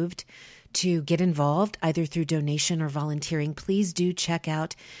are moved to get involved either through donation or volunteering. Please do check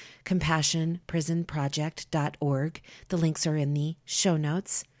out CompassionPrisonProject.org. The links are in the show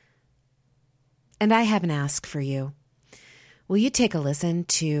notes. And I have an ask for you. Will you take a listen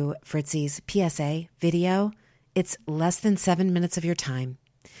to Fritzi's PSA video? It's less than 7 minutes of your time,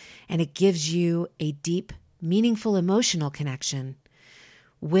 and it gives you a deep, meaningful, emotional connection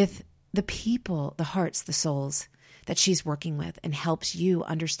with the people, the hearts, the souls that she's working with, and helps you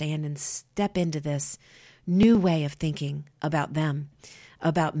understand and step into this new way of thinking about them,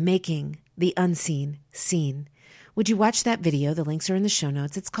 about making the unseen seen. Would you watch that video? The links are in the show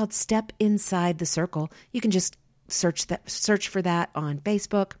notes. It's called Step Inside the Circle. You can just search for that on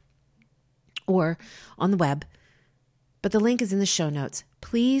Facebook or on the web. But the link is in the show notes.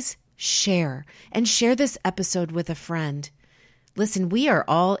 Please share this episode with a friend. Listen, we are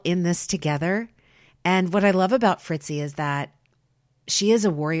all in this together. And what I love about Fritzi is that she is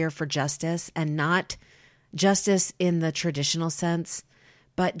a warrior for justice, and not justice in the traditional sense,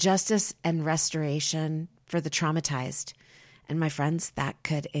 but justice and restoration for the traumatized. And my friends, that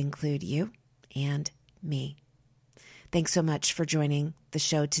could include you and me. Thanks so much for joining the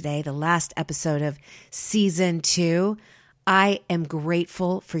show today, the last episode of season 2. I am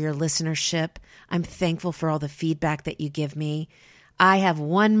grateful for your listenership. I'm thankful for all the feedback that you give me. I have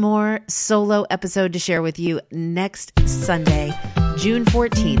one more solo episode to share with you next Sunday, June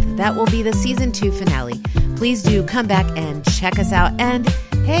 14th. That will be the season 2 finale. Please do come back and check us out. And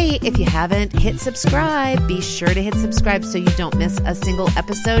hey, if you haven't hit subscribe, be sure to hit subscribe so you don't miss a single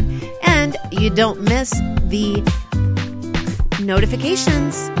episode and you don't miss the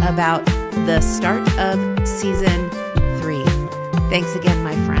notifications about the start of season 3. Thanks again,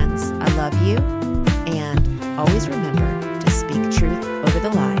 my friends. I love love you. And always remember to speak truth over the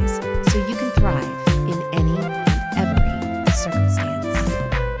lies.